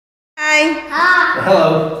Hi. Hi.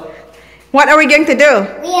 Hello. What are we going to do?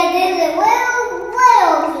 We are doing the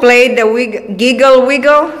wiggle. Play the giggle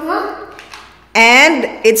wiggle. And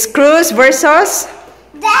it's Kruz versus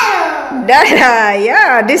Dada. Dada.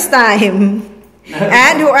 Yeah, this time.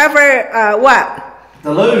 And whoever, what?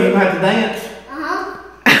 The loser's gonna have to dance.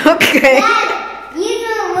 Okay. Dad, you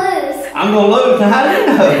gonna lose. I'm gonna lose. How do you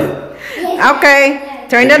know? Okay.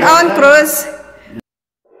 Turn it on, Kruz.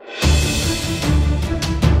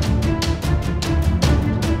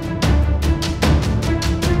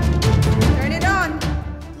 Turn it on.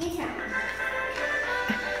 You turn.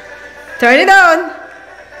 Turn it on.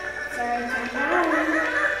 Sorry, turn.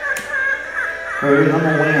 Kruz, I'm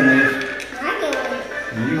gonna win this. I can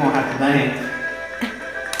win. You're gonna have to dance.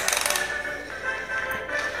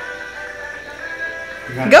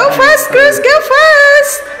 Go fast, Kruz. Go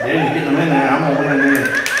fast. Yeah, just get them in there. I'm gonna win this.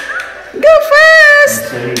 Go fast. Let's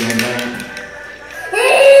see who's gonna dance.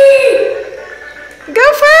 Go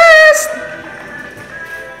fast.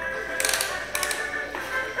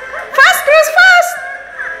 Fast, Kruz, fast.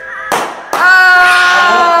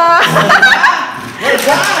 Ah.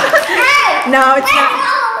 No, it's not.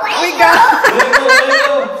 We go.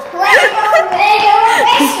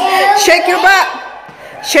 Shake your butt.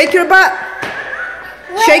 Shake your butt.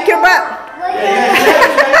 Shake your butt.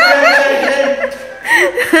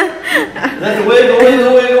 That's a wiggle.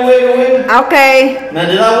 Okay. Now,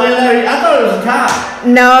 did I win there? I thought it was a tie.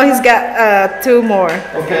 No, he's got two more.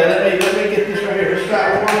 Okay, let me get this right here. Let's try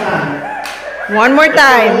it one more time. One more Let's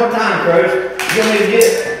try it time. one more time, Kruz. You want me to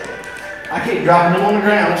get? I keep dropping them on the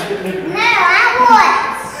ground. Let's get me. No, I won.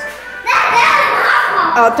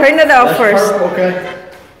 Oh, turn it off That's first. purple, okay.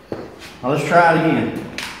 Now let's try it again.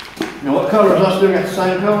 Now what colors? I still got the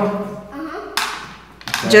same color?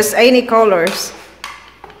 Okay. Just any colors.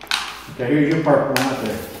 Okay, here's your purple one right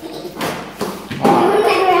there.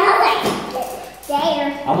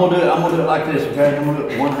 I'm gonna do it like this, okay? I'm gonna do it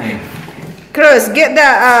with one hand. Kruz, get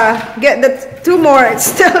the two more. It's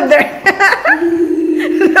still there.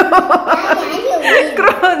 No.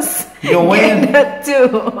 Kruz. You gonna win? Get that two.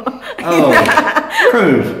 Oh,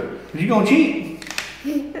 Kruz, you gonna cheat?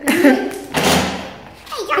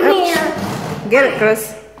 Get it,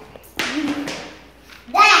 Kruz.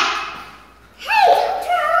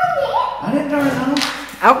 I didn't turn it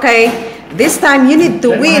on. Okay. This time you need to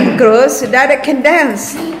win, Kruz, so that it can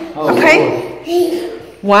dance. Oh, Okay.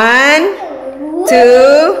 Lord. 1,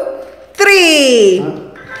 2, 3.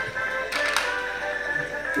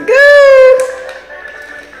 Go!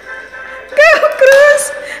 Go, Kruz!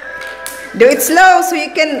 Do it slow so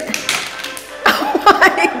you can... Oh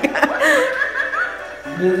my God!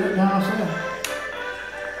 Did it down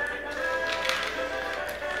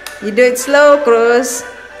You do it slow, Kruz.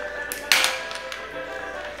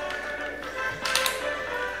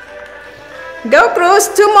 Go, Kruz!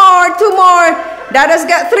 Two more! Dada's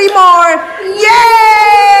got 3 more!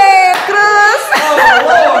 Yay! Kruz! Oh,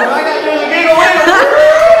 Lord, I got you in the giggle wiggle.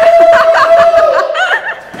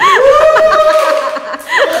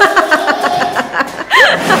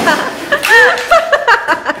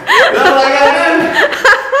 That's what I gotta do.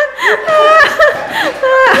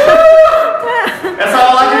 That's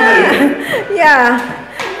all I can do. Yeah.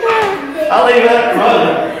 I'll leave that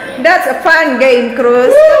running. That's a fun game,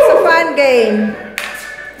 Kruz. That's a fun game.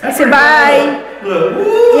 Say bye. Look.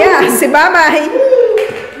 Woo. Yeah, say bye-bye.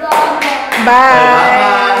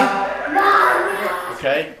 Bye.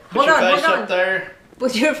 Okay, put Hold your on, face hold on. up there.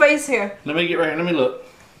 Put your face here. Let me get right here. Let me look.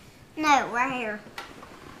 No, right here.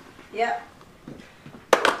 Yeah.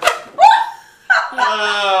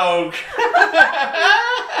 Oh.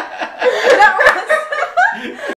 That was